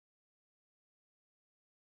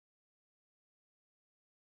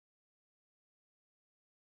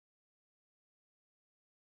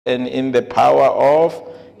and in the power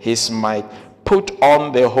of his might. Put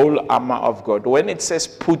on the whole armor of God. When it says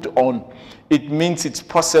put on, it means it's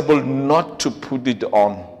possible not to put it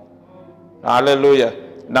on. Hallelujah.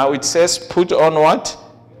 Now it says put on what?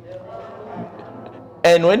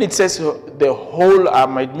 And when it says the whole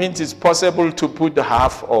armor, it means it's possible to put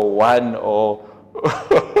half or one or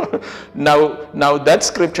now that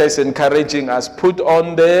scripture is encouraging us, put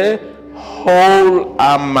on the whole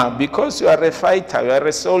armor, because you are a fighter, you are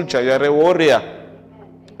a soldier, you are a warrior.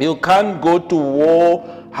 You can't go to war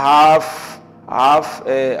half you are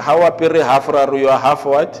half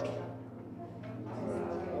what?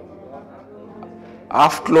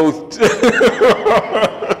 Half clothed.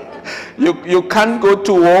 You can't go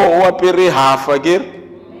to war half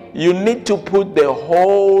again. You need to put the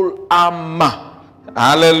whole armor.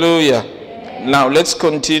 Hallelujah. Now let's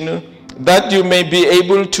continue. That you may be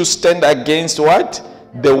able to stand against what?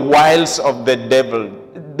 The wiles of the devil.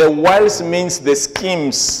 The wiles means the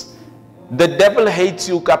schemes. The devil hates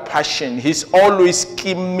you with passion. He's always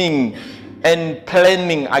scheming and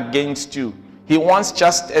planning against you. He wants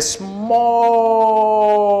just a small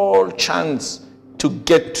chance to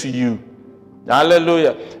get to you.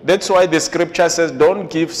 Hallelujah. That's why the scripture says don't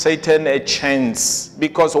give Satan a chance,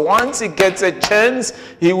 because once he gets a chance,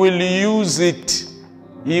 he will use it.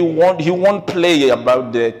 He won't play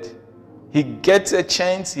about that. He gets a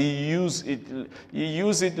chance, he use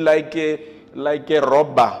it like a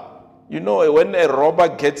robber. You know, when a robber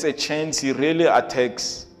gets a chance, he really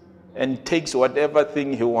attacks and takes whatever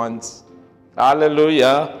thing he wants.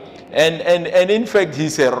 Hallelujah. And in fact,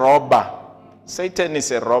 he's a robber. Satan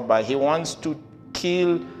is a robber. He wants to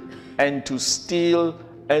kill and to steal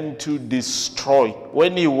and to destroy.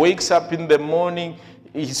 When he wakes up in the morning,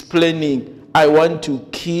 he's planning, I want to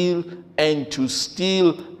kill and to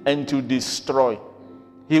steal and to destroy.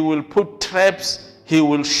 He will put traps, he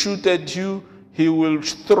will shoot at you, he will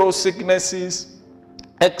throw sicknesses,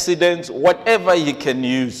 accidents, whatever he can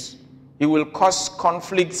use. He will cause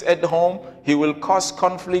conflicts at home, he will cause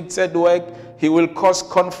conflicts at work, he will cause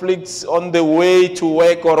conflicts on the way to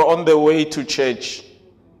work or on the way to church.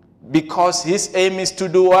 Because his aim is to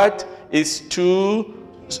do what? Is to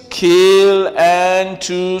kill and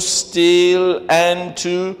to steal and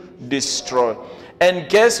to destroy. And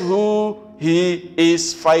guess who he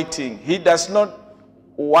is fighting? He does not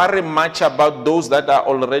worry much about those that are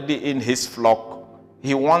already in his flock.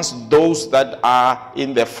 He wants those that are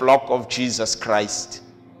in the flock of Jesus Christ,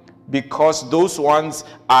 because those ones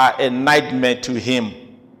are a nightmare to him.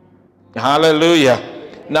 Hallelujah.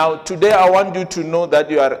 Now today I want you to know that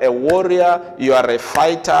you are a warrior, you are a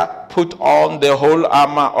fighter. Put on the whole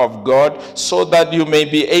armor of God so that you may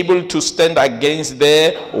be able to stand against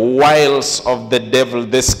the wiles of the devil,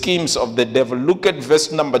 the schemes of the devil. Look at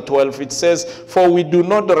verse number 12. It says, for we do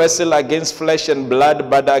not wrestle against flesh and blood,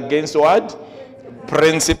 but against what?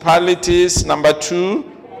 Principalities. Number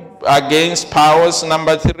 2, against powers.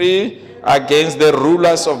 Number 3, against the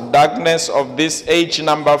rulers of darkness of this age.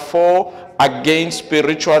 Number 4, against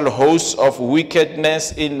spiritual hosts of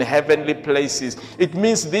wickedness in heavenly places. It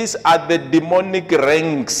means these are the demonic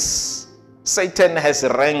ranks. Satan has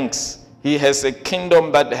ranks. He has a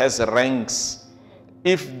kingdom that has ranks.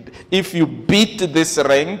 If you beat this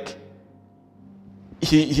rank,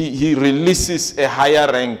 he releases a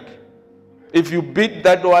higher rank. If you beat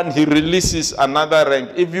that one, he releases another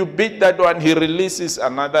rank. If you beat that one, he releases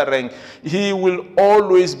another rank. He will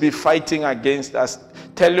always be fighting against us.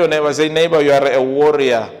 Tell your neighbor, say, neighbor, you are a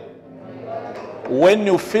warrior. When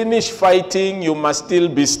you finish fighting, you must still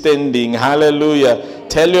be standing. Hallelujah.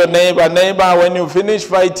 Tell your neighbor, neighbor, when you finish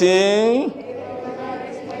fighting,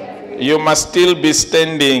 you must still be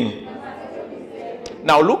standing.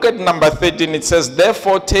 Now look at number 13. It says,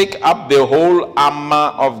 therefore take up the whole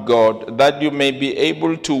armor of God, that you may be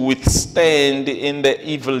able to withstand in the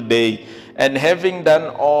evil day, and having done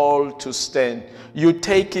all to stand. You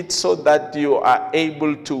take it so that you are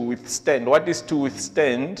able to withstand. What is to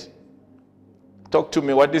withstand? Talk to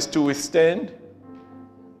me. What is to withstand?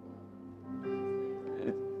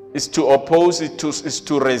 It's to oppose, it's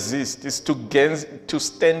to resist, it's to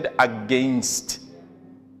stand against.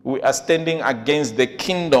 We are standing against the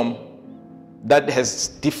kingdom that has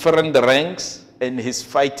different ranks, and he's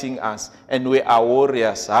fighting us, and we are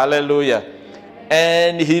warriors. Hallelujah.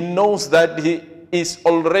 And he knows that he is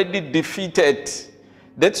already defeated.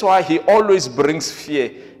 That's why he always brings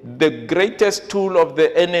fear. The greatest tool of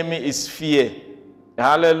the enemy is fear.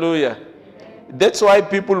 Hallelujah. That's why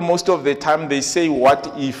people most of the time they say,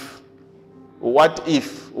 what if? What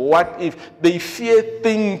if? What if? They fear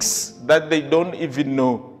things that they don't even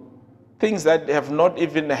know. Things that have not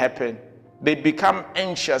even happened. They become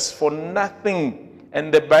anxious for nothing.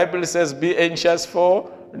 And the Bible says, be anxious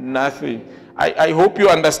for nothing. I hope you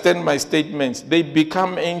understand my statements. They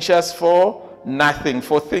become anxious for nothing,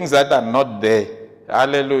 for things that are not there.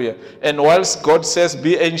 Hallelujah. And whilst God says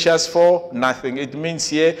be anxious for nothing, it means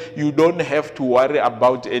here you don't have to worry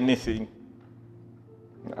about anything.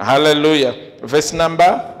 Hallelujah. Verse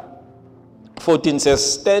number 14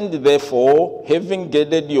 says, stand therefore, having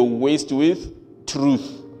girded your waist with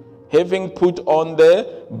truth, having put on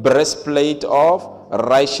the breastplate of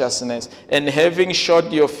righteousness, and having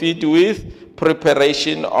shod your feet with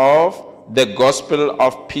preparation of the gospel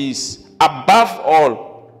of peace. Above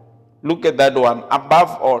all, look at that one,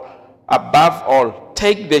 above all,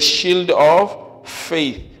 take the shield of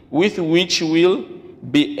faith, with which will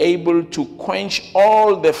be able to quench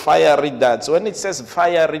all the fiery darts. When it says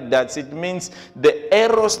fiery darts, it means the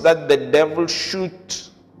arrows that the devil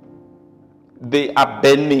shoots, they are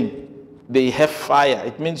burning. They have fire.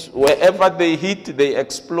 It means wherever they hit, they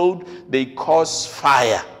explode, they cause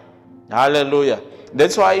fire. Hallelujah.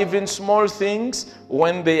 That's why even small things,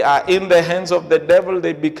 when they are in the hands of the devil,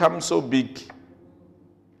 they become so big.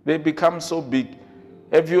 They become so big.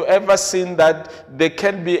 Have you ever seen that there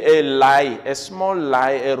can be a lie, a small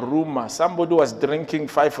lie, a rumor? Somebody was drinking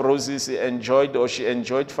 5 roses, she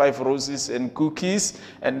enjoyed 5 roses and cookies,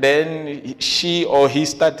 and then she or he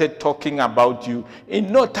started talking about you.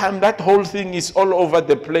 In no time, that whole thing is all over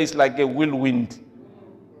the place like a whirlwind.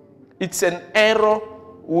 It's an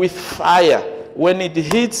arrow with fire. When it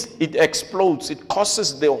hits, it explodes. It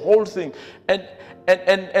causes the whole thing.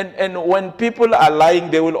 And when people are lying,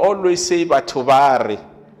 they will always say batubari.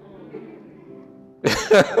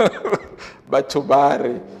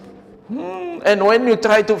 Batubari. And when you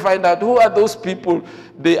try to find out who are those people,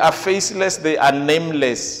 they are faceless, they are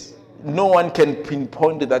nameless. No one can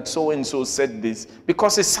pinpoint that so-and-so said this,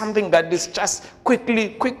 because it's something that is just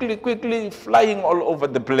quickly flying all over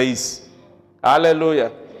the place.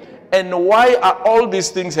 Hallelujah. And why are all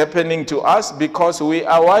these things happening to us? Because we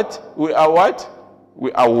are what? We are what?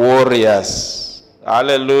 We are warriors.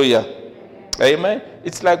 Hallelujah. Amen.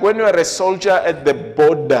 It's like when you are a soldier at the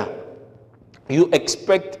border, you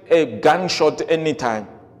expect a gunshot anytime.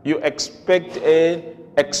 You expect an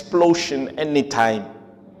explosion anytime.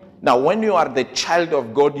 Now, when you are the child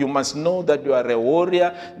of God, you must know that you are a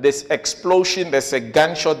warrior. There's explosion, there's a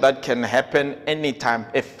gunshot that can happen anytime.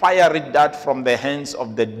 A fiery dart from the hands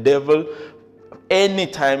of the devil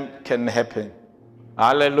anytime can happen.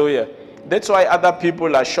 Hallelujah. That's why other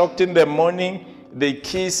people are shocked in the morning. They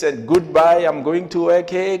kiss and goodbye, I'm going to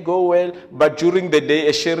work, hey, go well. But during the day,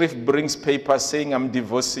 a sheriff brings paper saying, I'm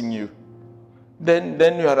divorcing you. Then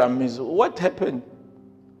you are amazed. What happened?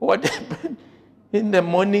 What happened? In the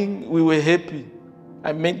morning, we were happy.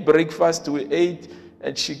 I made breakfast, we ate,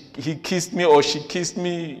 and he kissed me, or she kissed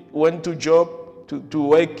me, went to job, to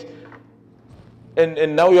work.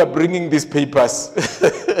 And now you are bringing these papers.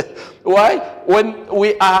 Why? When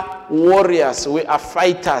we are warriors, we are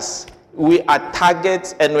fighters, we are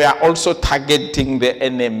targets, and we are also targeting the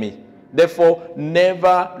enemy. Therefore,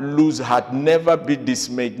 never lose heart, never be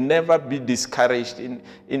dismayed, never be discouraged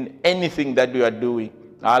in anything that you are doing.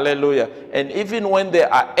 Hallelujah. And even when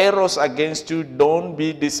there are arrows against you, don't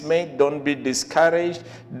be dismayed, don't be discouraged,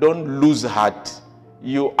 don't lose heart.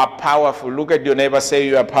 You are powerful. Look at your neighbor, say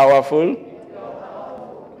you are powerful.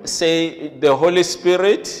 Say the Holy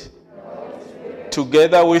Spirit,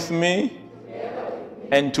 together with me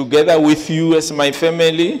and together with you as my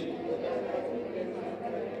family,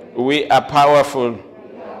 we are powerful.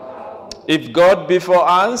 If God be for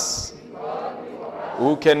us,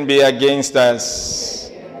 who can be against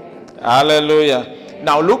us? Hallelujah.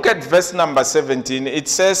 Now look at verse number 17. It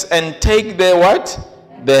says, and take the what?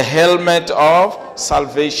 The helmet of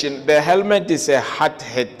salvation. The helmet is a hard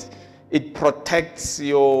hat. It protects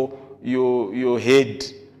your head.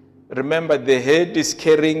 Remember, the head is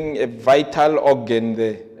carrying a vital organ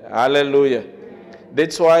there. Hallelujah.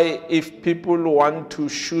 That's why if people want to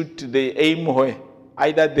shoot, they aim where?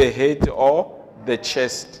 Either the head or the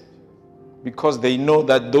chest. Because they know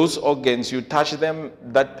that those organs, you touch them,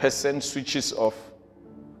 that person switches off.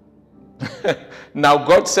 Now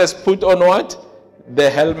God says, put on what? The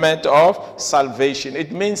helmet of salvation.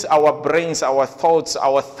 It means our brains, our thoughts,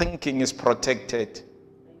 our thinking is protected.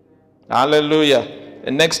 Hallelujah. The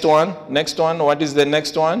next one. What is the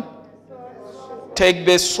next one? Take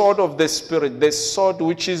the sword of the Spirit. The sword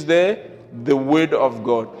which is the word of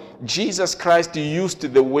God. Jesus Christ used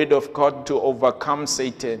the word of God to overcome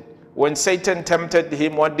Satan. When Satan tempted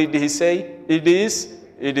him, what did he say? It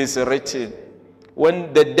is written.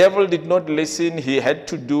 When the devil did not listen, he had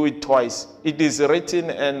to do it twice. It is written,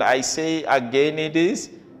 and I say again, it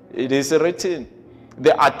is written.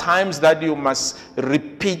 There are times that you must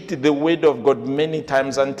repeat the word of God many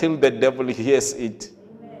times until the devil hears it.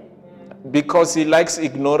 Because he likes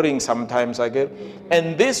ignoring sometimes, okay?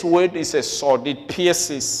 And this word is a sword. It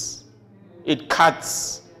pierces, it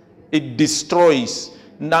cuts, it destroys.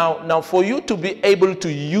 Now, for you to be able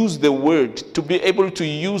to use the word, to be able to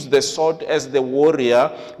use the sword as the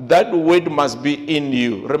warrior, that word must be in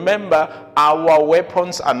you. Remember, our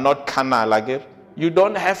weapons are not carnal, okay? You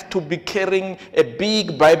don't have to be carrying a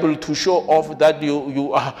big Bible to show off that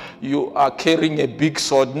you are carrying a big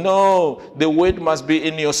sword. No, the word must be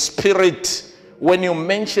in your spirit. When you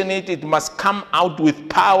mention it, it must come out with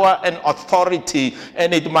power and authority,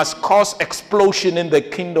 and it must cause explosion in the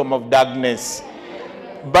kingdom of darkness.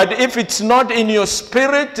 But if it's not in your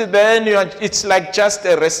spirit, then it's like just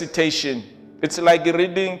a recitation. It's like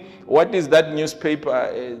reading, what is that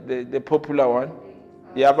newspaper, the popular one?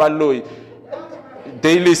 Yabaloi.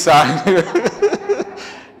 Daily Sun.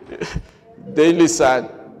 Daily Sun.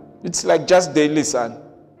 It's like just Daily Sun.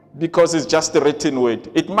 Because it's just a written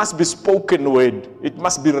word. It must be spoken word. It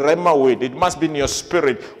must be rhema word. It must be in your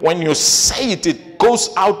spirit. When you say it, it goes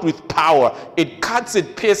out with power. It cuts,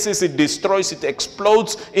 it pierces, it destroys, it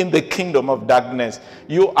explodes in the kingdom of darkness.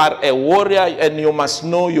 You are a warrior and you must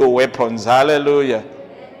know your weapons. Hallelujah.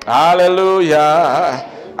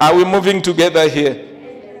 Hallelujah. Are we moving together here?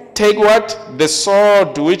 Take what? The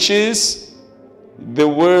sword, which is the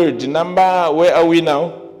word. Number, where are we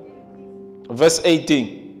now? Verse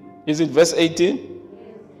 18. Is it verse 18?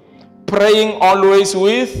 Praying always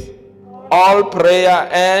with all prayer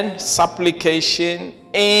and supplication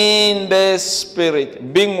in the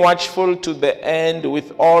spirit, being watchful to the end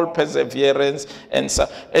with all perseverance and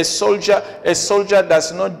a soldier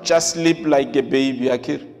does not just sleep like a baby,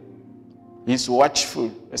 Akir. He's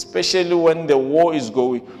watchful, especially when the war is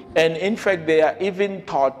going. And in fact, they are even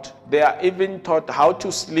taught how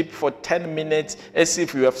to sleep for 10 minutes as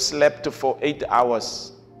if you have slept for 8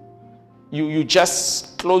 hours. You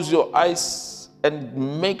just close your eyes and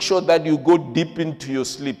make sure that you go deep into your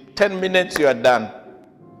sleep. 10 minutes, you are done.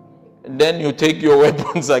 And then you take your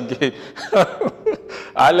weapons again.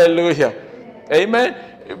 Hallelujah. Amen.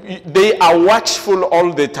 They are watchful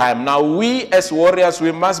all the time. Now, we as warriors,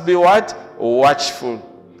 we must be what? Watchful.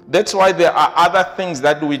 That's why there are other things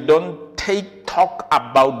that we don't talk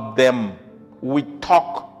about them. We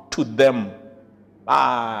talk to them.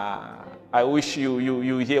 I wish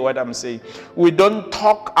you hear what I'm saying. We don't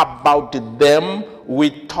talk about them, we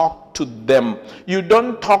talk to them. You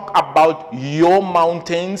don't talk about your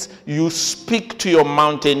mountains, you speak to your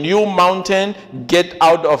mountain. You mountain, get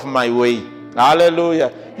out of my way.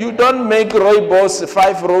 Hallelujah. You don't make rooibos,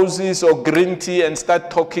 5 roses or green tea and start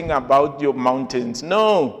talking about your mountains.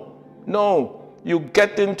 No, no. You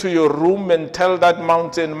get into your room and tell that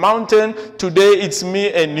mountain, today it's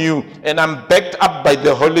me and you, and I'm backed up by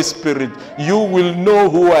the Holy Spirit. You will know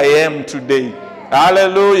who I am today.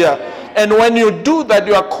 Hallelujah. And when you do that,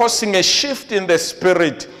 you are causing a shift in the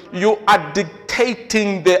spirit. You are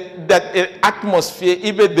dictating that atmosphere,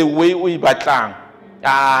 even the way we batang.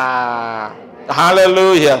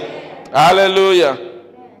 Hallelujah. Hallelujah.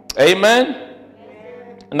 Amen.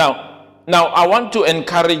 Now, I want to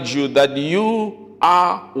encourage you that you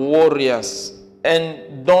are warriors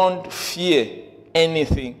and don't fear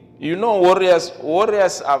anything. You know, warriors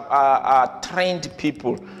are trained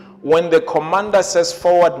people. When the commander says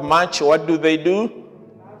forward march, what do?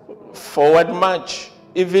 Forward march.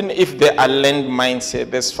 Even if there are landmines here,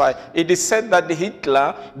 that's fine. It is said that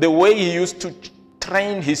Hitler, the way he used to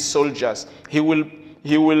train his soldiers, he will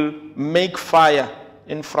make fire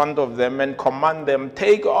in front of them and command them,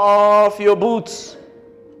 take off your boots.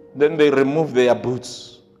 Then they remove their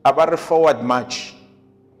boots. About a forward march.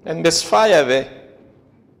 And there's fire there.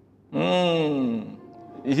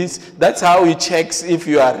 That's how he checks if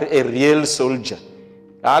you are a real soldier.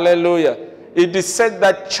 Hallelujah. It is said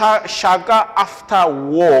that Shaka, after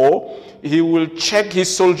war, he will check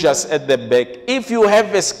his soldiers at the back. If you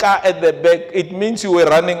have a scar at the back, it means you were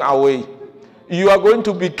running away. You are going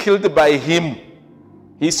to be killed by him.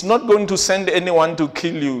 He's not going to send anyone to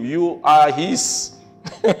kill you. You are his.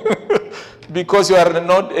 Because you are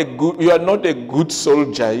not a good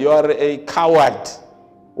soldier. You are a coward.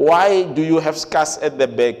 Why do you have scars at the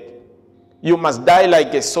back? You must die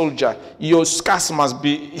like a soldier. Your scars must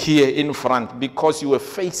be here in front because you were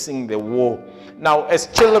facing the war. Now, as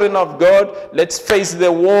children of God, let's face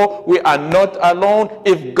the war. We are not alone.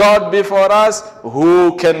 If God be for us,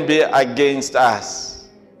 who can be against us?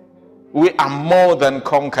 We are more than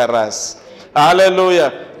conquerors.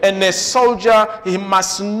 Hallelujah. And a soldier, he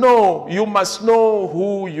must know, you must know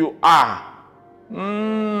who you are.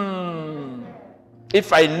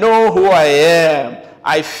 If I know who I am,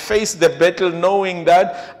 I face the battle knowing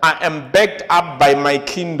that I am backed up by my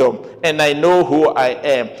kingdom and I know who I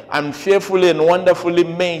am. I'm fearfully and wonderfully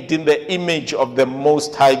made in the image of the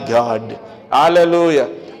Most High God. Hallelujah.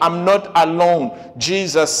 I'm not alone.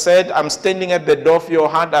 Jesus said, I'm standing at the door of your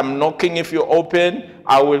heart. I'm knocking. If you open,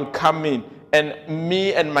 I will come in. And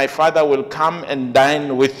me and my Father will come and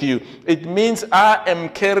dine with you. It means I am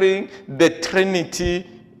carrying the Trinity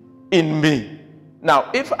in me.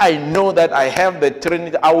 Now, if I know that I have the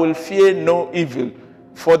Trinity, I will fear no evil.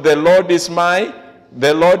 For the Lord is my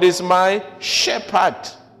shepherd.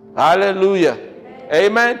 Hallelujah.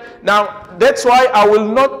 Amen. Now, that's why I will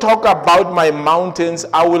not talk about my mountains.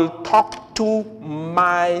 I will talk to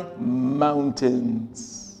my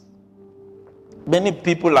mountains. Many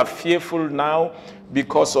people are fearful now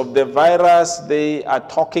because of the virus. They are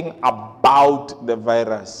talking about the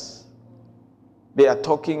virus. They are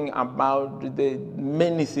talking about the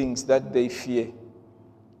many things that they fear.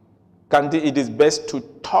 It is best to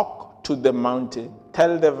talk to the mountain.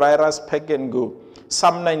 Tell the virus, pack and go.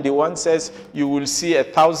 Psalm 91 says, you will see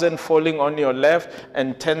 1,000 falling on your left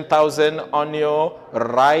and 10,000 on your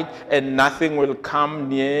right, and nothing will come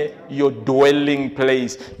near your dwelling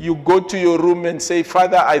place. You go to your room and say,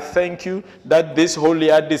 Father, I thank you that this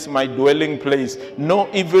holy earth is my dwelling place. No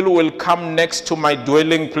evil will come next to my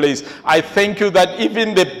dwelling place. I thank you that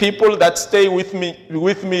even the people that stay with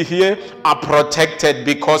me here are protected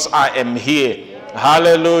because I am here.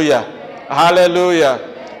 Hallelujah. Hallelujah.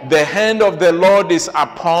 The hand of the Lord is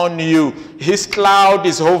upon you. His cloud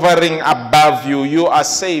is hovering above you. You are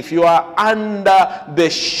safe. You are under the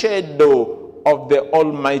shadow of the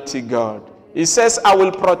Almighty God. He says, I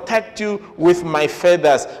will protect you with my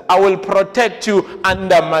feathers. I will protect you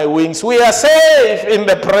under my wings. We are safe in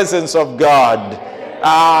the presence of God.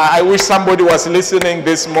 I wish somebody was listening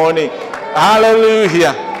this morning.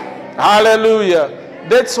 Hallelujah. Hallelujah.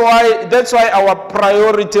 That's why our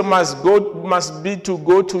priority must be to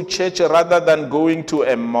go to church rather than going to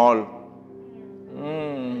a mall.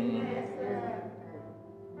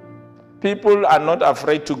 People are not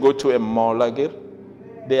afraid to go to a mall again.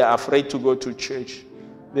 They are afraid to go to church.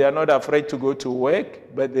 They are not afraid to go to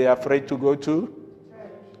work, but they are afraid to go to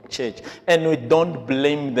church. And we don't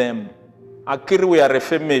blame them. Akiri, we are a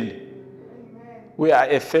family. We are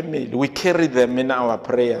a family. We carry them in our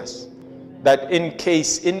prayers. That in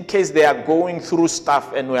case they are going through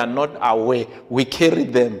stuff and we are not aware, we carry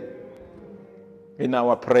them in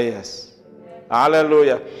our prayers.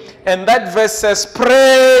 Hallelujah. And that verse says,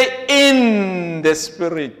 pray in the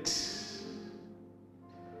Spirit.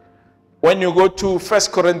 When you go to 1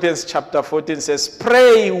 Corinthians chapter 14, it says,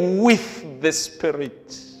 pray with the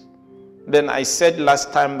Spirit. Then I said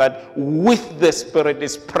last time that with the Spirit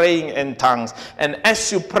is praying in tongues. And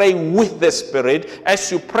as you pray with the Spirit,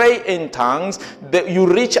 as you pray in tongues, you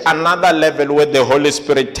reach another level where the Holy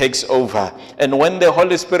Spirit takes over. And when the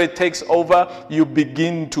Holy Spirit takes over, you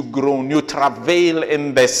begin to groan. You travail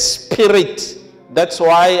in the Spirit. That's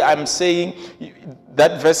why I'm saying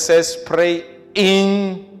that verse says pray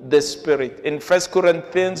in the Spirit. In 1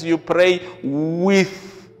 Corinthians, you pray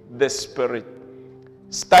with the Spirit.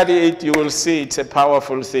 Study it, you will see it's a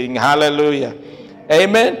powerful thing. Hallelujah.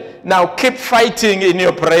 Amen. Now keep fighting in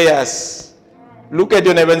your prayers. Look at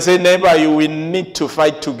your neighbor and say, neighbor, you will need to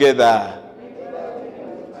fight together.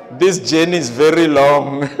 This journey is very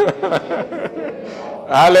long.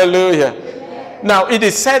 Hallelujah. Now it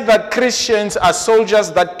is said that Christians are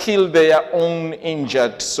soldiers that kill their own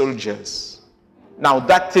injured soldiers. Now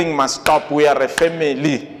that thing must stop. We are a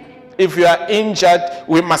family. If you are injured,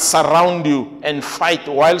 we must surround you and fight.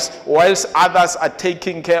 Whilst others are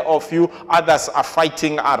taking care of you, others are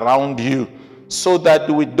fighting around you, so that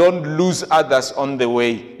we don't lose others on the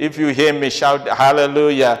way. If you hear me, shout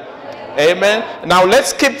hallelujah. Amen. Now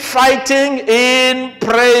let's keep fighting in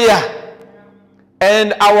prayer.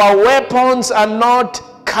 And our weapons are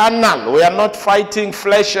not carnal. We are not fighting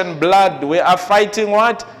flesh and blood. We are fighting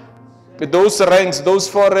what? Those ranks, those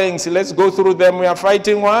 4 ranks, let's go through them. We are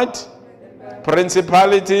fighting what?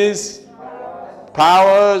 Principalities,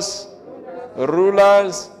 powers,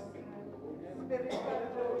 rulers,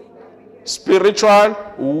 spiritual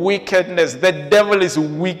wickedness. The devil is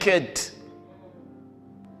wicked.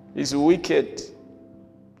 He's wicked.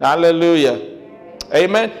 Hallelujah.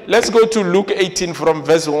 Amen. Let's go to Luke 18 from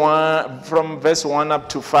verse 1 up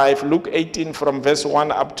to 5. Luke 18 from verse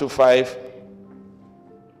 1 up to 5.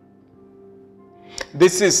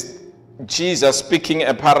 This is Jesus speaking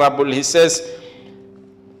a parable. He says,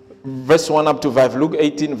 verse 1 up to 5. Luke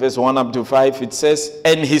 18, verse 1 up to 5. It says,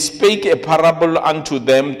 and he spake a parable unto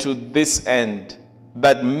them to this end,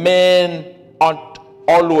 that men ought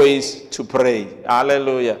always to pray.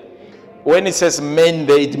 Hallelujah. When it says men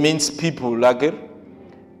there, it means people. Like,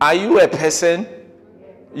 are you a person?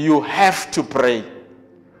 You have to pray.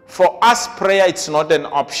 For us, prayer, it's not an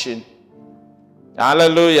option.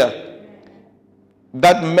 Hallelujah.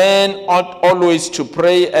 That men ought always to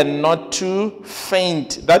pray and not to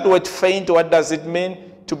faint. That word faint, what does it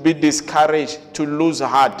mean? To be discouraged, to lose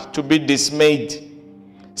heart, to be dismayed.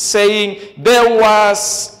 Saying, there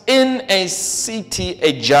was in a city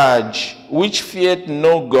a judge which feared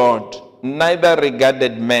no God, neither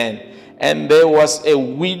regarded man. And there was a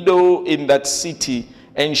widow in that city,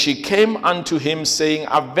 and she came unto him, saying,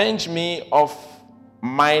 avenge me of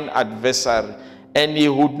mine adversary. And he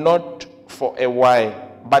would not for a while.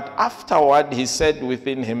 But afterward he said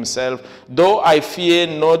within himself, though I fear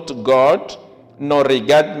not God, nor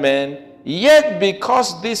regard men, yet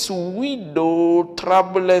because this widow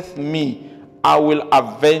troubleth me, I will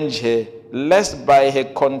avenge her, lest by her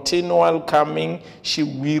continual coming she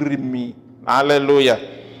weary me. Hallelujah.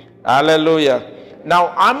 Hallelujah.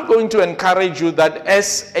 Now I'm going to encourage you that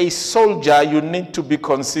as a soldier, you need to be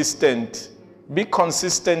consistent. Be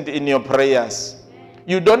consistent in your prayers.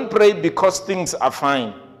 You don't pray because things are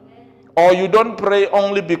fine. Or you don't pray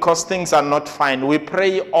only because things are not fine. We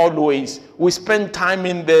pray always. We spend time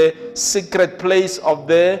in the secret place of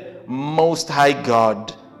the Most High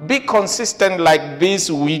God. Be consistent like this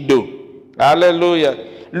widow. Hallelujah.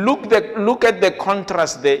 Look at the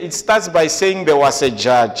contrast there. It starts by saying there was a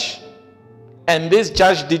judge. And this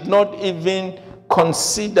judge did not even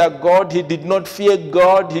consider God. He did not fear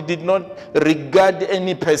God. He did not regard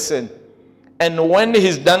any person. And when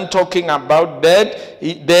he's done talking about that,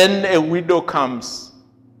 then a widow comes.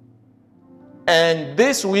 And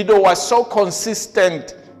this widow was so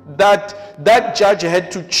consistent that that judge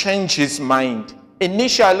had to change his mind.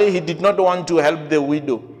 Initially, he did not want to help the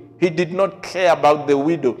widow. He did not care about the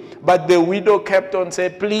widow. But the widow kept on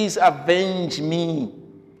saying, please avenge me.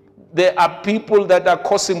 There are people that are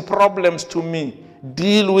causing problems to me.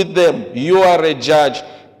 Deal with them. You are a judge.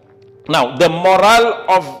 Now, the moral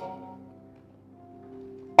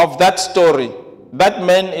of that story, that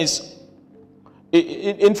man is,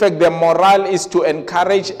 in fact, the moral is to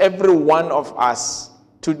encourage every one of us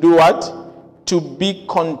to do what? To be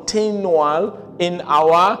continual in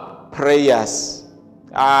our prayers.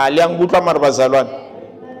 The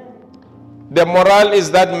moral is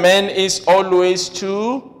that man is always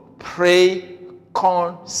to pray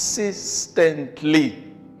consistently.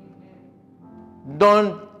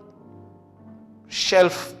 Don't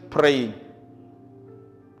shelf praying.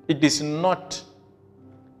 It is not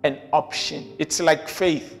an option. It's like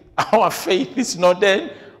faith. Our faith is not an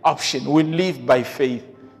option. We live by faith.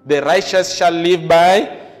 The righteous shall live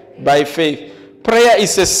by faith. Prayer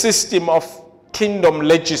is a system of kingdom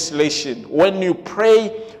legislation. When you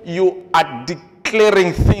pray, you are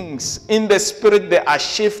declaring things. In the spirit, there are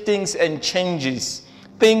shiftings and changes.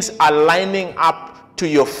 Things are lining up to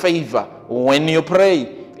your favor when you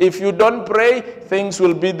pray. If you don't pray, things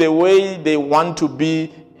will be the way they want to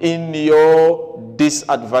be in your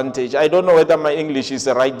disadvantage. I don't know whether my English is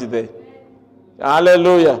right there.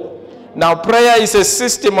 Hallelujah. Now, prayer is a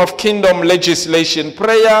system of kingdom legislation.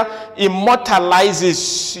 Prayer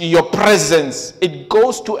immortalizes your presence. It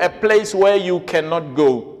goes to a place where you cannot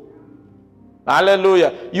go.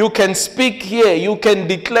 Hallelujah. You can speak here. You can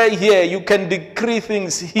declare here. You can decree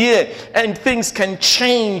things here. And things can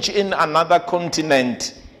change in another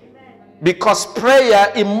continent. Because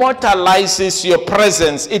prayer immortalizes your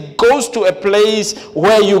presence. It goes to a place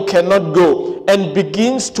where you cannot go and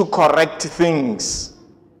begins to correct things.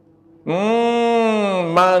 There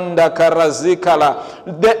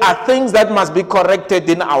are things that must be corrected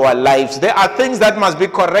in our lives. There are things that must be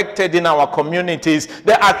corrected in our communities.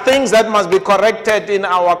 There are things that must be corrected in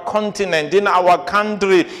our continent, in our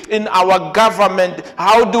country, in our government.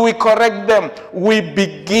 How do we correct them? We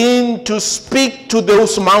begin to speak to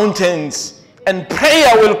those mountains, and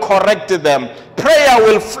prayer will correct them. Prayer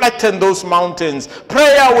will flatten those mountains.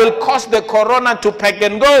 Prayer will cause the corona to pack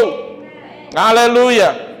and go.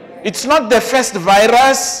 Hallelujah. It's not the first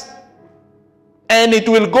virus, and it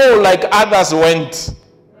will go like others went.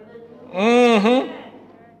 And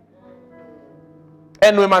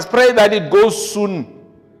we must pray that it goes soon.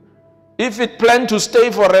 If it planned to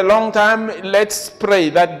stay for a long time, let's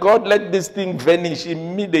pray that God let this thing vanish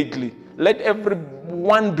immediately. Let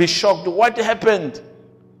everyone be shocked. What happened?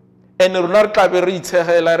 And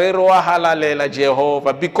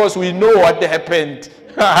Jehovah, because we know what happened.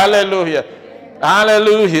 Hallelujah.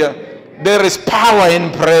 Hallelujah. There is power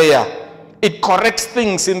in prayer. It corrects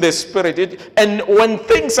things in the spirit. And when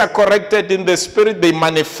things are corrected in the spirit, they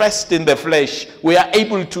manifest in the flesh. We are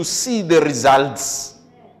able to see the results.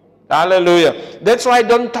 Hallelujah. That's why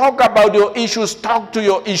don't talk about your issues. Talk to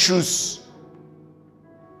your issues.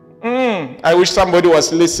 I wish somebody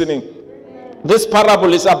was listening. This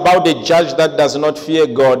parable is about a judge that does not fear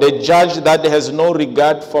God. A judge that has no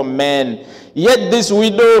regard for man. Yet this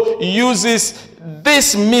widow uses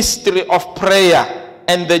this mystery of prayer.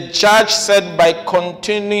 And the judge said by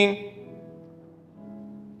continuing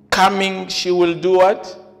coming, she will do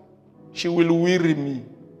what? She will weary me.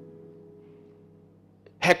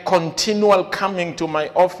 Her continual coming to my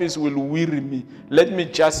office will weary me. Let me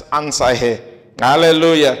just answer her.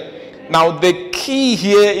 Hallelujah. Now the key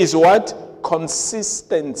here is what?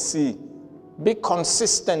 Consistency. Be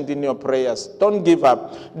consistent in your prayers. Don't give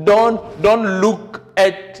up. Don't look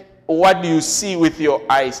at what you see with your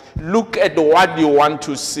eyes. Look at what you want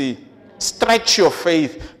to see. Stretch your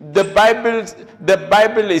faith. The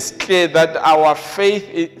Bible is clear that our faith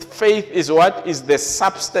is what? Is the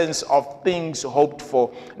substance of things hoped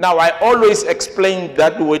for. Now I always explain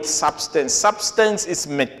that with substance. Substance is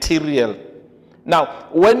material. Now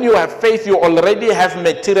when you have faith, you already have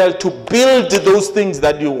material to build those things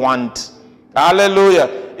that you want. Hallelujah.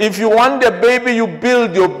 If you want a baby, you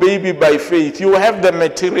build your baby by faith. You have the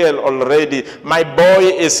material already. My boy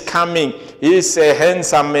is coming. He's a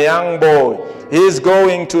handsome young boy. He's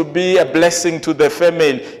going to be a blessing to the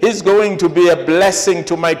family. He's going to be a blessing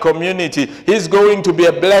to my community. He's going to be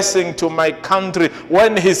a blessing to my country.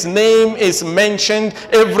 When his name is mentioned,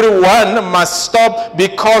 everyone must stop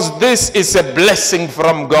because this is a blessing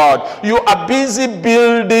from God. You are busy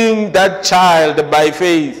building that child by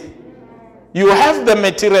faith. You have the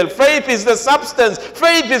material. Faith is the substance.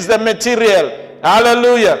 Faith is the material.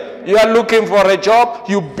 Hallelujah. You are looking for a job.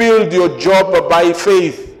 You build your job by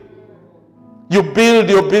faith. You build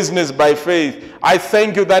your business by faith. I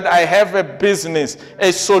thank you that I have a business,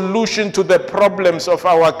 a solution to the problems of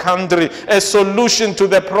our country, a solution to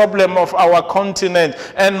the problem of our continent.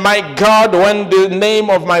 And my God, when the name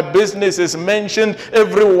of my business is mentioned,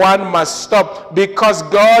 everyone must stop because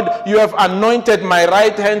God, you have anointed my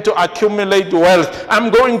right hand to accumulate wealth. I'm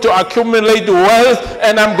going to accumulate wealth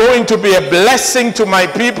and I'm going to be a blessing to my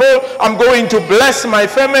people. I'm going to bless my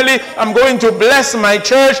family. I'm going to bless my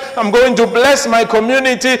church. I'm going to bless my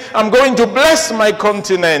community. I'm going to bless my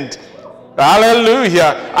continent.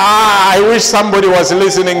 Hallelujah. I wish somebody was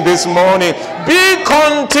listening this morning. Be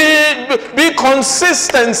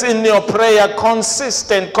consistent in your prayer.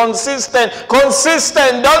 Consistent. Don't stop.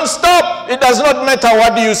 It does not matter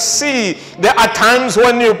what you see. There are times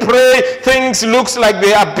when you pray, things looks like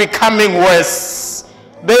they are becoming worse.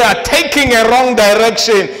 They are taking a wrong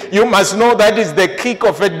direction. You must know that is the kick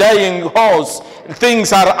of a dying horse.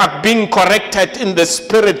 Things are being corrected in the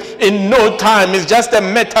spirit in no time. It's just a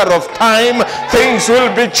matter of time. Things will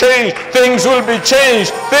be changed. Things will be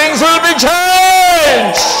changed. Things will be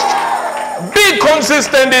changed. Be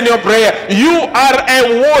consistent in your prayer. You are a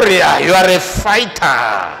warrior. You are a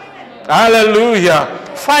fighter. Hallelujah.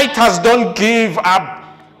 Fighters don't give up.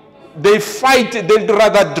 They fight. They'd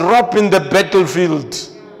rather drop in the battlefield.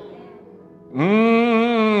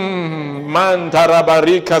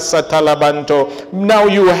 Now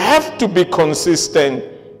you have to be consistent.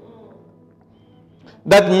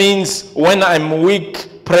 That means when I'm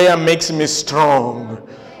weak, prayer makes me strong.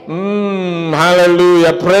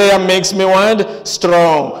 Hallelujah. Prayer makes me what?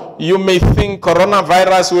 Strong. You may think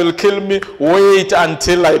coronavirus will kill me. Wait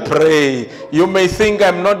until I pray. You may think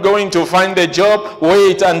I'm not going to find a job.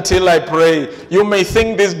 Wait until I pray. You may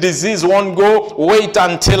think this disease won't go. Wait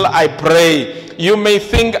until I pray. You may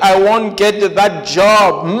think I won't get that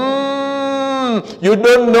job. You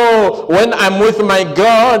don't know when I'm with my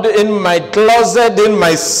God in my closet, in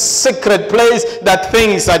my secret place, that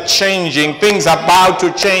things are changing. Things are about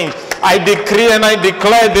to change. I decree and I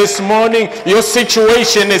declare this morning, your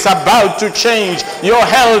situation is about to change. Your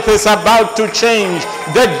health is about to change.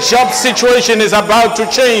 The job situation is about to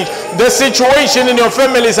change. The situation in your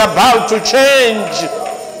family is about to change.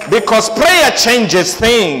 Because prayer changes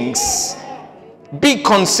things. Be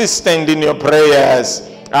consistent in your prayers.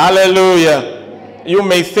 Hallelujah. You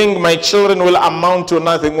may think my children will amount to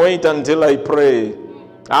nothing. Wait until I pray.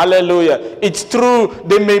 Hallelujah. It's true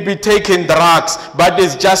they may be taking drugs, but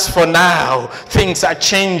it's just for now. Things are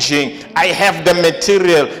changing. I have the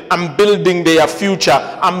material. I'm building their future.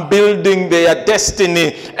 I'm building their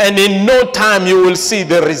destiny. And in no time you will see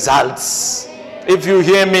the results. If you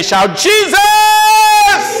hear me shout, Jesus!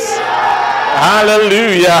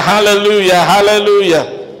 Hallelujah, hallelujah, hallelujah.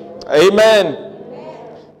 Amen.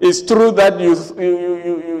 It's true that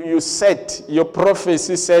you said, your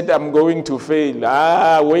prophecy said, I'm going to fail.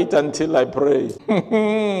 Wait until I pray.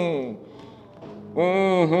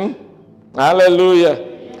 Hallelujah.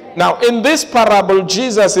 Now, in this parable,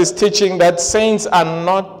 Jesus is teaching that saints are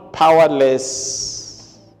not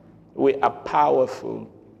powerless. We are powerful.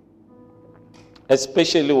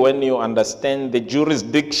 Especially when you understand the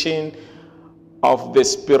jurisdiction of the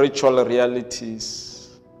spiritual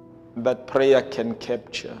realities that prayer can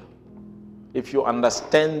capture. If you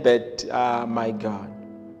understand that, my God,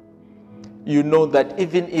 you know that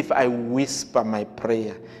even if I whisper my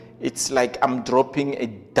prayer, it's like I'm dropping a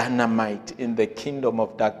dynamite in the kingdom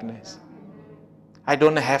of darkness. I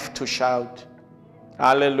don't have to shout.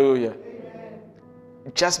 Hallelujah.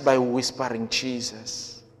 Just by whispering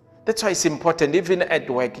Jesus. That's why it's important, even at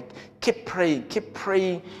work, keep praying, keep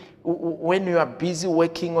praying. When you are busy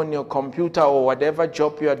working on your computer or whatever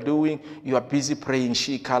job you are doing, you are busy praying.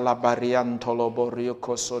 You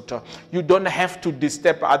don't have to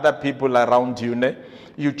disturb other people around you. Ne?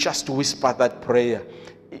 You just whisper that prayer.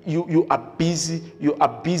 You are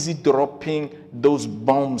busy dropping those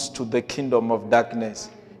bombs to the kingdom of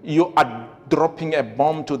darkness. You are dropping a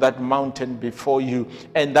bomb to that mountain before you,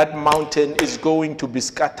 and that mountain is going to be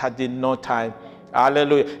scattered in no time.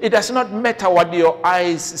 Hallelujah. It does not matter what your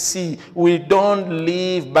eyes see. We don't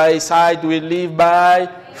live by sight, we live by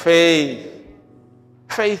faith.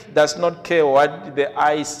 Faith does not care what the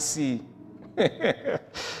eyes see.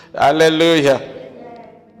 Hallelujah.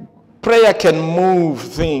 Prayer can move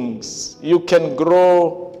things. You can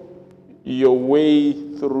grow your way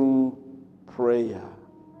through prayer.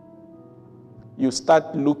 You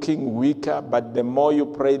start looking weaker, but the more you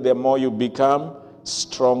pray, the more you become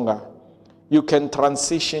stronger. You can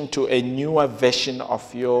transition to a newer version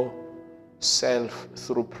of yourself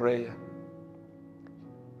through prayer.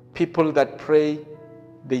 People that pray,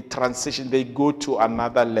 they transition, they go to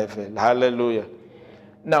another level. Hallelujah.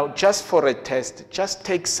 Now, just for a test, just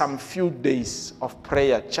take some few days of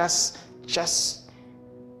prayer. Just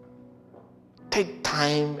take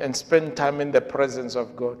time and spend time in the presence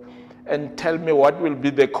of God. And tell me what will be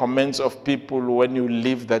the comments of people when you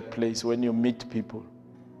leave that place, when you meet people.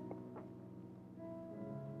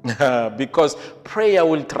 Because prayer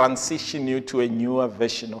will transition you to a newer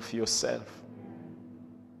version of yourself.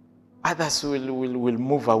 Others will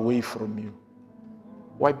move away from you.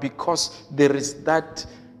 Why? Because there is that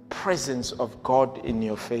presence of God in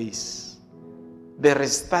your face. There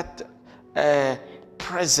is that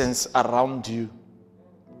presence around you.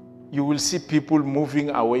 You will see people moving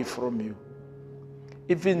away from you.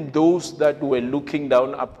 Even those that were looking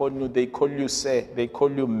down upon you, they call you sir, they call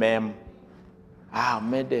you ma'am.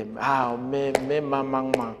 Madam,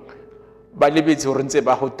 mama.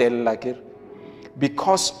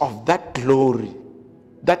 Because of that glory,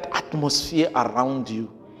 that atmosphere around you,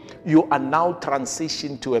 you are now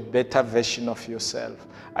transitioned to a better version of yourself.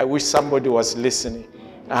 I wish somebody was listening.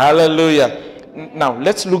 Hallelujah. Now,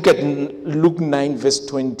 let's look at Luke 9, verse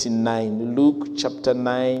 29. Luke chapter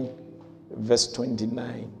 9, verse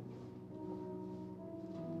 29.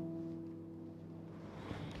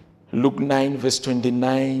 Luke 9, verse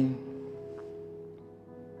 29.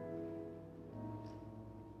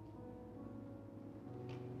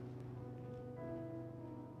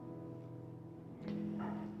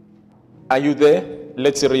 Are you there?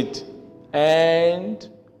 Let's read. And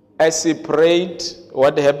as he prayed,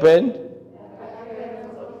 what happened?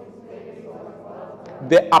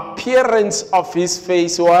 The appearance of his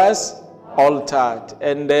face was altered.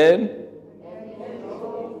 And then?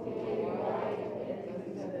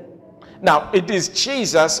 Now, it is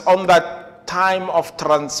Jesus on that time of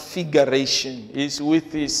transfiguration. He's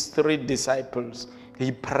with his 3 disciples.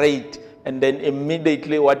 He prayed, and then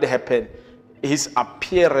immediately what happened? His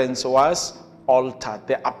appearance was altered.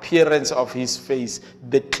 The appearance of his face.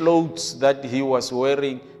 The clothes that he was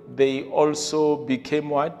wearing, they also became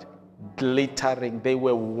what? Glittering. They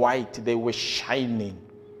were white. They were shining.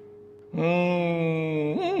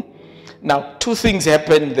 Now, 2 things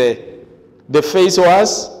happened there. The face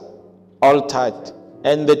was altered,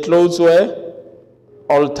 and the clothes were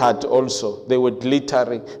altered also. They were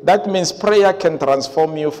glittering. That means prayer can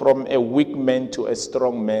transform you from a weak man to a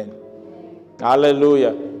strong man.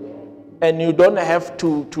 Hallelujah. And you don't have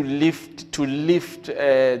to lift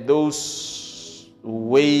those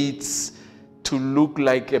weights to look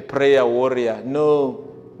like a prayer warrior. No.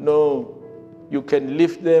 You can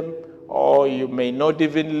lift them, or you may not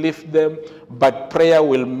even lift them, but prayer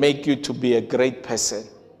will make you to be a great person.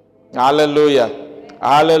 Hallelujah.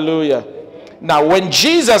 Hallelujah. Now, when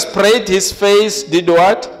Jesus prayed, his face did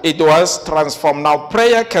what? It was transformed. Now,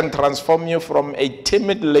 prayer can transform you from a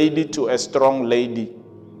timid lady to a strong lady.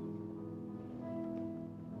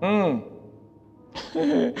 I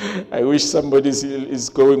wish somebody is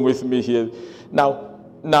going with me here. Now,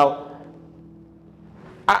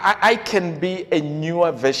 I can be a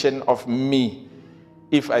newer version of me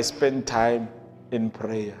if I spend time in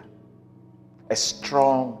prayer. A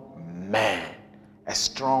strong man, a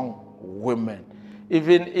strong woman.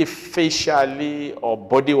 Even if facially or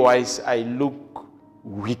body-wise I look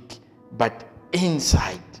weak, but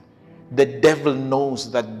inside, the devil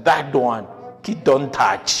knows that one, he don't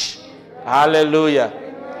touch. Hallelujah.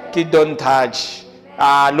 He don't touch.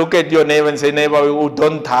 Look at your neighbor and say, neighbor, who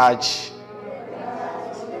don't touch.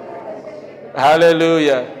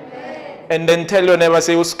 Hallelujah. And then tell your neighbor,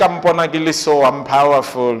 say, so I'm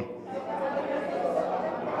powerful.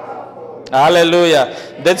 Hallelujah.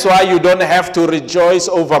 That's why you don't have to rejoice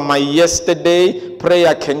over my yesterday.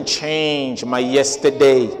 Prayer can change my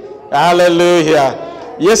yesterday. Hallelujah.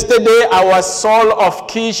 Yesterday I was Saul of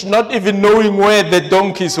Kish, not even knowing where the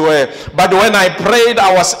donkeys were. But when I prayed,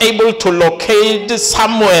 I was able to locate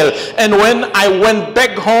Samuel. And when I went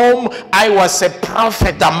back home, I was a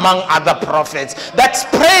prophet among other prophets. That's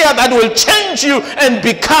prayer that will change you and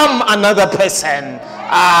become another person.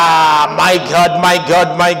 My God, my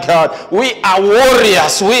God, my God. We are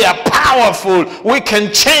warriors. We are powerful. We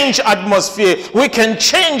can change atmosphere. We can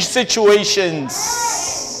change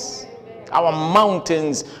situations. Our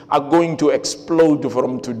mountains are going to explode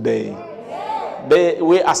from today.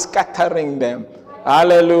 We are scattering them.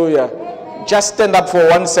 Hallelujah. Just stand up for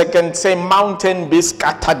 1 second. Say, mountain, be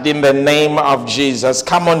scattered in the name of Jesus.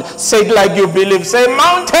 Come on, say it like you believe. Say,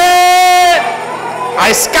 mountain,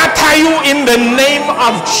 I scatter you in the name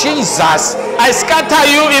of Jesus. I scatter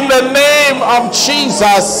you in the name of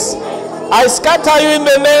Jesus. I scatter you in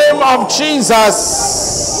the name of Jesus.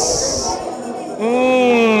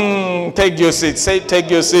 Take your seats. Say, take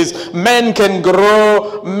your seats. Men can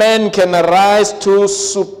grow, men can rise to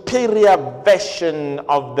superior version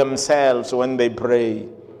of themselves when they pray.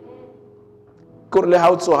 Kurle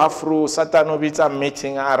how to have through Satan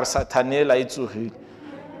meeting or Satanela itsuhi.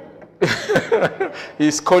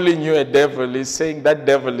 He's calling you a devil. He's saying that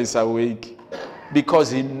devil is awake.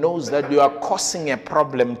 Because he knows that you are causing a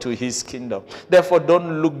problem to his kingdom. Therefore,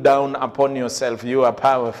 don't look down upon yourself. You are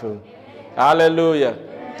powerful. Hallelujah.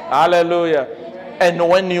 Hallelujah. And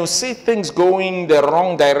when you see things going the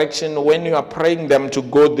wrong direction, when you are praying them to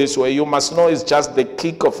go this way, you must know it's just the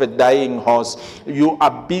kick of a dying horse. You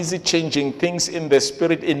are busy changing things in the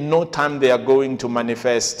spirit. In no time they are going to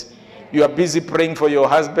manifest. You are busy praying for your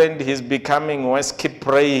husband, he's becoming worse, keep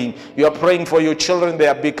praying. You are praying for your children, they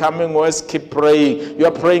are becoming worse, keep praying. You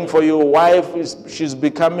are praying for your wife, she's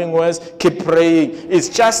becoming worse, keep praying. It's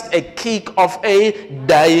just a kick of a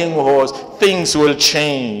dying horse. Things will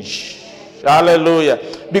change. Hallelujah.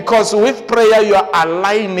 Because with prayer, you are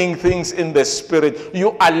aligning things in the spirit.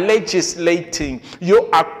 You are legislating. You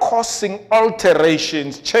are causing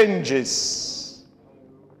alterations, changes.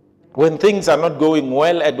 When things are not going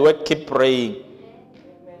well at work, keep praying.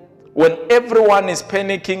 When everyone is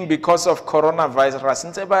panicking because of coronavirus,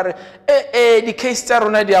 the case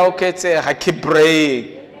I keep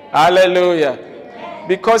praying. Hallelujah.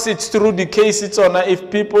 Because it's through the case it's on. If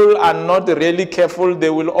people are not really careful, they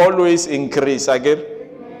will always increase again.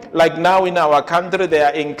 Like now in our country, they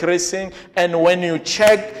are increasing. And when you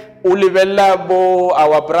check,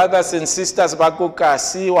 our brothers and sisters, they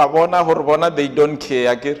don't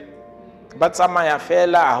care again. But some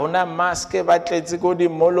fela ahuna mask batletse go di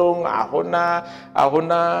molong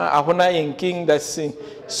ahuna inking that's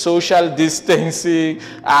social distancing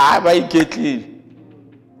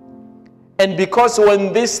and because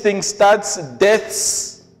when this thing starts,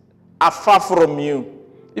 deaths are far from you.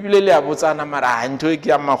 When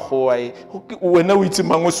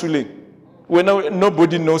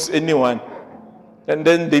nobody knows anyone, and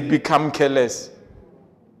then they become careless.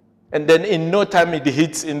 And then in no time it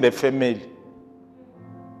hits in the family.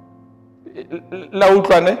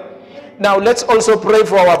 Now let's also pray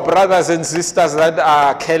for our brothers and sisters that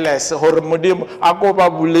are careless. Di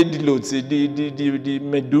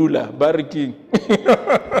medulla barking.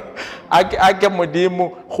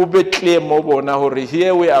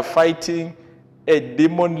 Here we are fighting a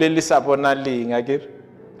demon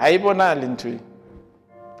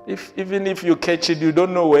even if you catch it, you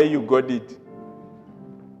don't know where you got it.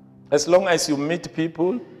 As long as you meet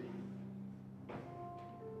people,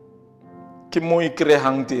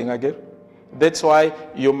 that's why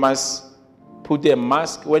you must put a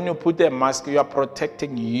mask. When you put a mask, you are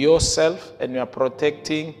protecting yourself and you are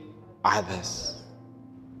protecting others.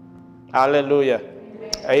 Hallelujah.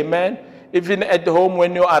 Amen. Even at home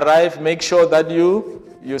when you arrive, make sure that you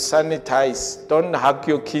sanitize. Don't hug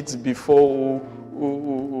your kids before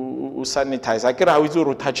you sanitize.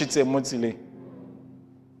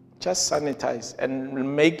 Just sanitize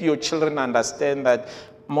and make your children understand that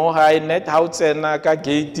more high net how ka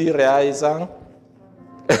gate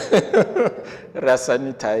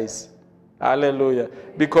sanitize. Hallelujah.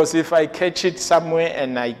 Because if I catch it somewhere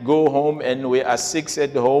and I go home and we are 6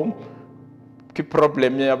 at home, ki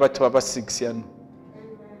problem ya batho ba 6 yan.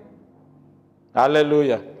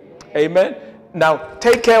 Hallelujah. Amen. Now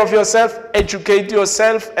take care of yourself, educate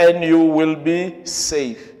yourself, and you will be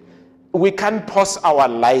safe. We can't pause our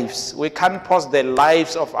lives. We can't pause the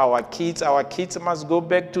lives of our kids. Our kids must go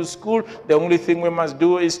back to school. The only thing we must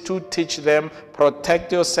do is to teach them,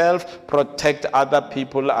 protect yourself, protect other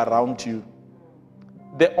people around you.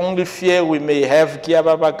 The only fear we may have,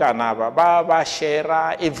 baba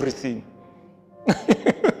share everything.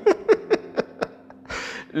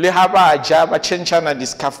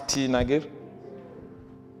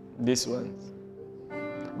 This one.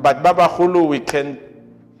 But Baba Hulu, we can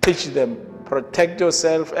teach them, protect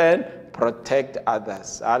yourself and protect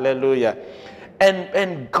others. Hallelujah.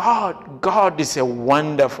 And God is a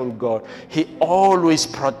wonderful God. He always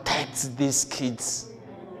protects these kids.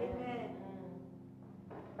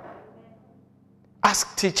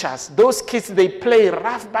 Ask teachers. Those kids, they play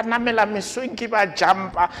rough, but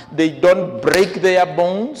they don't break their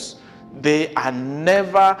bones. They are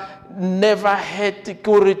never hurt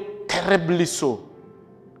terribly so.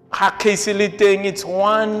 It's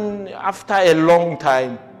one after a long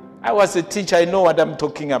time. I was a teacher, I know what I'm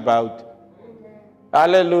talking about.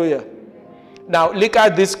 Hallelujah. Now look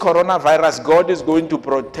at this coronavirus. God is going to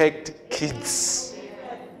protect kids.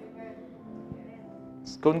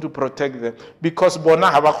 It's going to protect them. Because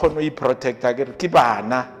protect.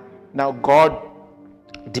 Now God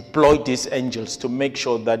deployed these angels to make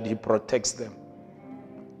sure that he protects them.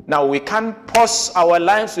 Now we can't pause our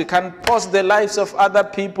lives, we can't pause the lives of other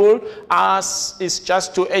people. Us is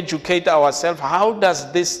just to educate ourselves. How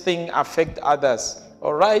does this thing affect others?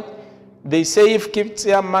 All right? They say if keep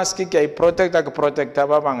your mask, I protect,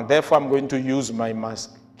 therefore I'm going to use my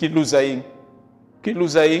mask. Kiluzaing?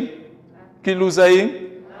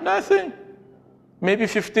 Nothing. Maybe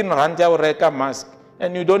 15 rand you wreck a mask.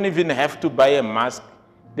 And you don't even have to buy a mask.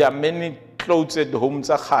 There are many clothes at home.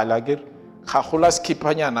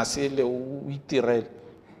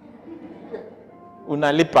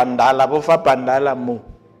 Unali pandala, bofa pandala mo.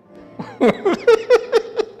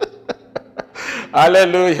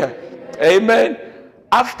 Hallelujah. Amen.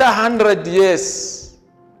 After 100 years,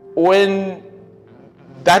 when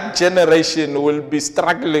that generation will be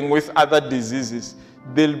struggling with other diseases,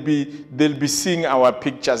 they'll be seeing our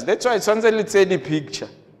pictures. That's why it's only the picture.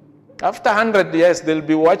 After 100 years, they'll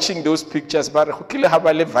be watching those pictures. But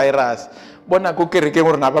virus.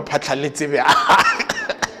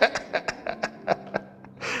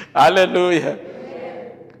 Hallelujah.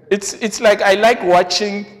 It's like I like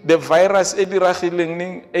watching the virus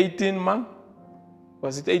 18 months.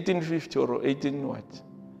 Was it 1850 or 18 what?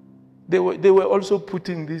 They were also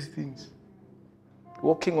putting these things,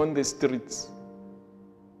 walking on the streets.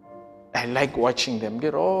 I like watching them.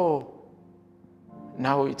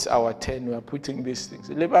 Now it's our turn. We are putting these things.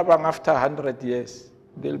 After 100 years,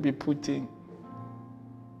 they'll be putting.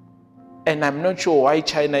 And I'm not sure why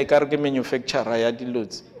China can't manufacture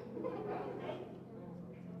loads.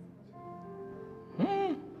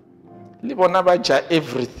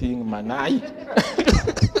 Everything, man.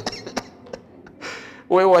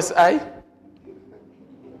 Where was I?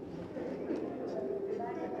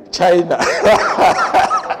 China.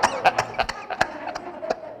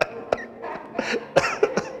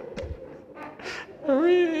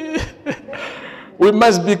 We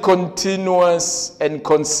must be continuous and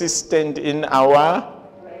consistent in our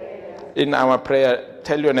prayer.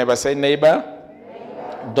 Tell your neighbor, say neighbor,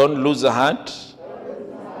 don't lose heart.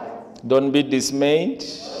 Don't be dismayed.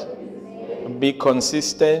 Be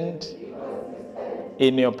consistent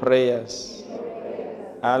in your prayers.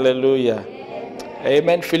 Hallelujah.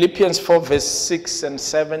 Amen. Philippians 4 verse 6 and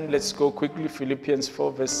 7. Let's go quickly. Philippians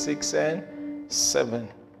 4 verse 6 and 7.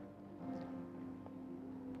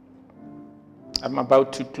 I'm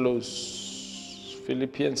about to close.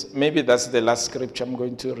 Philippians. Maybe that's the last scripture I'm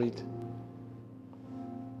going to read.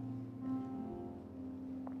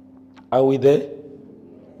 Are we there?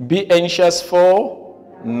 Be anxious for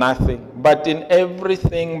nothing, but in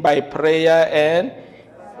everything by prayer and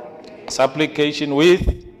supplication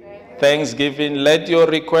with thanksgiving, let your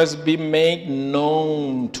requests be made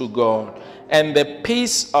known to God. And the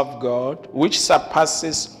peace of God, which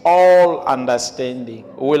surpasses all understanding,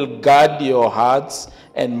 will guard your hearts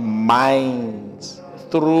and minds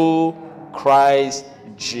through Christ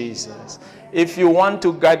Jesus. If you want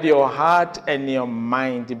to guard your heart and your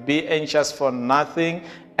mind, be anxious for nothing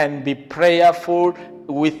and be prayerful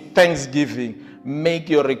with thanksgiving. Make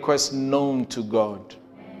your request known to God.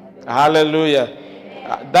 Hallelujah.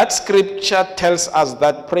 That scripture tells us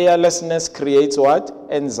that prayerlessness creates what?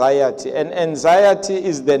 Anxiety. And anxiety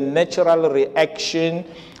is the natural reaction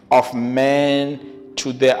of man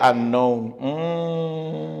to the unknown.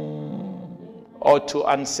 Or to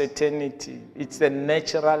uncertainty. It's the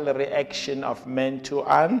natural reaction of man to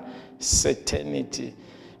uncertainty.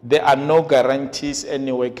 There are no guarantees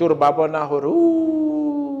anyway.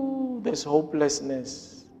 There's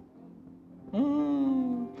hopelessness.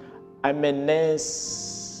 I'm a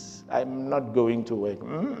nurse. I'm not going to work.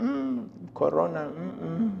 Corona.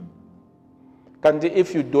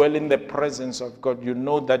 If you dwell in the presence of God, you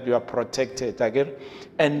know that you are protected again.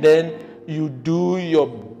 And then you do your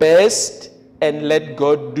best and let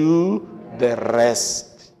God do the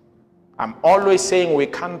rest. I'm always saying we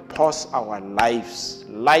can't pause our lives.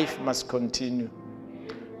 Life must continue.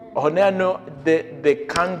 The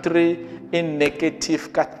country in negative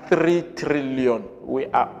 3 trillion. We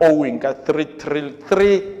are owing 3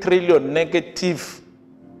 trillion negative.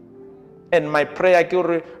 And my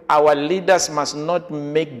prayer, our leaders must not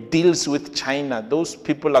make deals with China. Those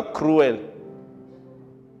people are cruel.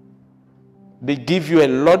 They give you a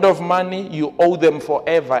lot of money, you owe them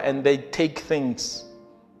forever, and they take things.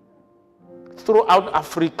 Throughout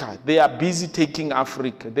Africa, they are busy taking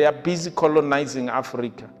Africa. They are busy colonizing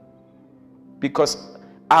Africa. Because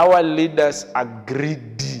our leaders are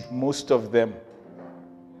greedy, most of them.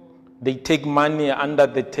 They take money under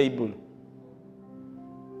the table.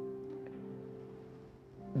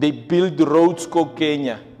 They build roads to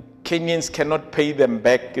Kenya. Kenyans cannot pay them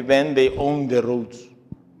back. Then they own the roads.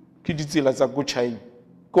 Go China.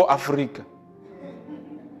 Go Africa.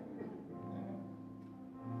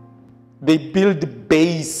 They build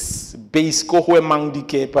base. Go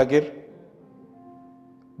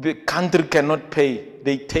the country cannot pay.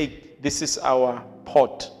 They take. This is our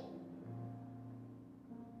port.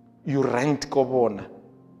 You rent Kobona.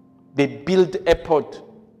 They build airport.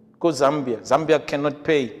 Go Zambia. Zambia cannot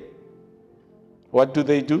pay. What do?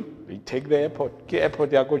 They take the airport. Ke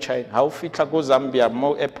airport ya go China. How fit go Zambia,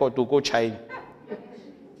 more airport to go China.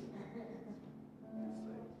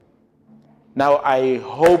 Now I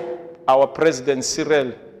hope our President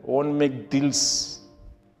Cyril won't make deals.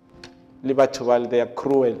 While they are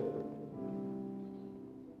cruel.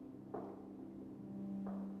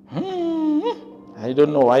 I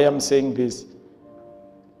don't know why I'm saying this.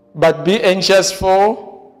 But be anxious for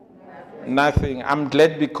nothing. I'm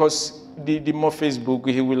glad because the more Facebook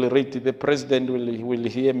he will read, the president will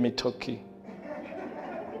hear me talking.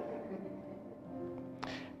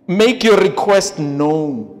 Make your request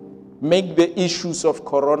known. Make the issues of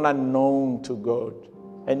corona known to God.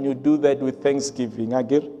 And you do that with thanksgiving.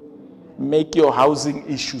 Agir? Make your housing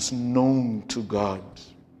issues known to God.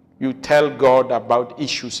 You tell God about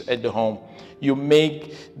issues at home. You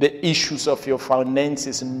make the issues of your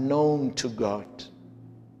finances known to God.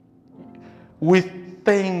 With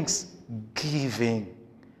thanksgiving.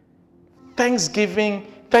 Thanksgiving,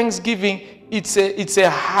 it's a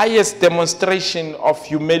highest demonstration of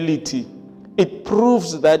humility. It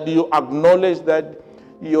proves that you acknowledge that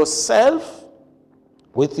yourself,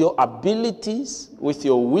 with your abilities, with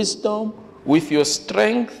your wisdom, with your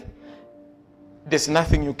strength, there's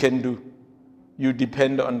nothing you can do. You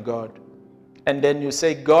depend on God. And then you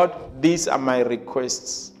say, God, these are my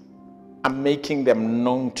requests. I'm making them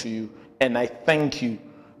known to you. And I thank you.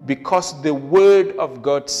 Because the word of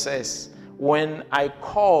God says, when I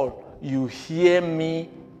call, you hear me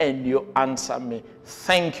and you answer me.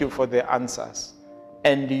 Thank you for the answers.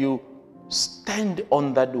 And you stand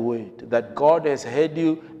on that word, that God has heard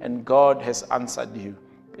you and God has answered you.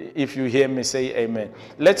 If you hear me, say amen.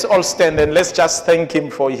 Let's all stand and let's just thank him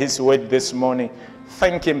for his word this morning.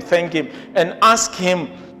 Thank him, and ask him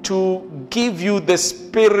to give you the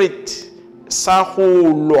spirit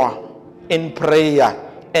sahulwa in prayer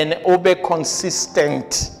and be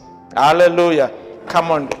consistent. Hallelujah.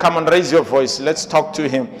 Come on, raise your voice. Let's talk to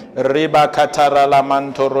him.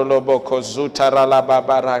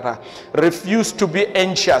 Refuse to be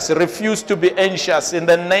anxious. Refuse to be anxious in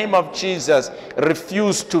the name of Jesus.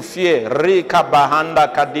 Refuse to fear. Rika bahanda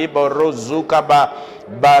kadibo rozukaba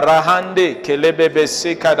barahande kelebebe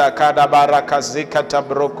sikada kada barakazika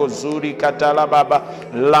tabroko zuri katala baba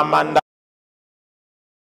lamanda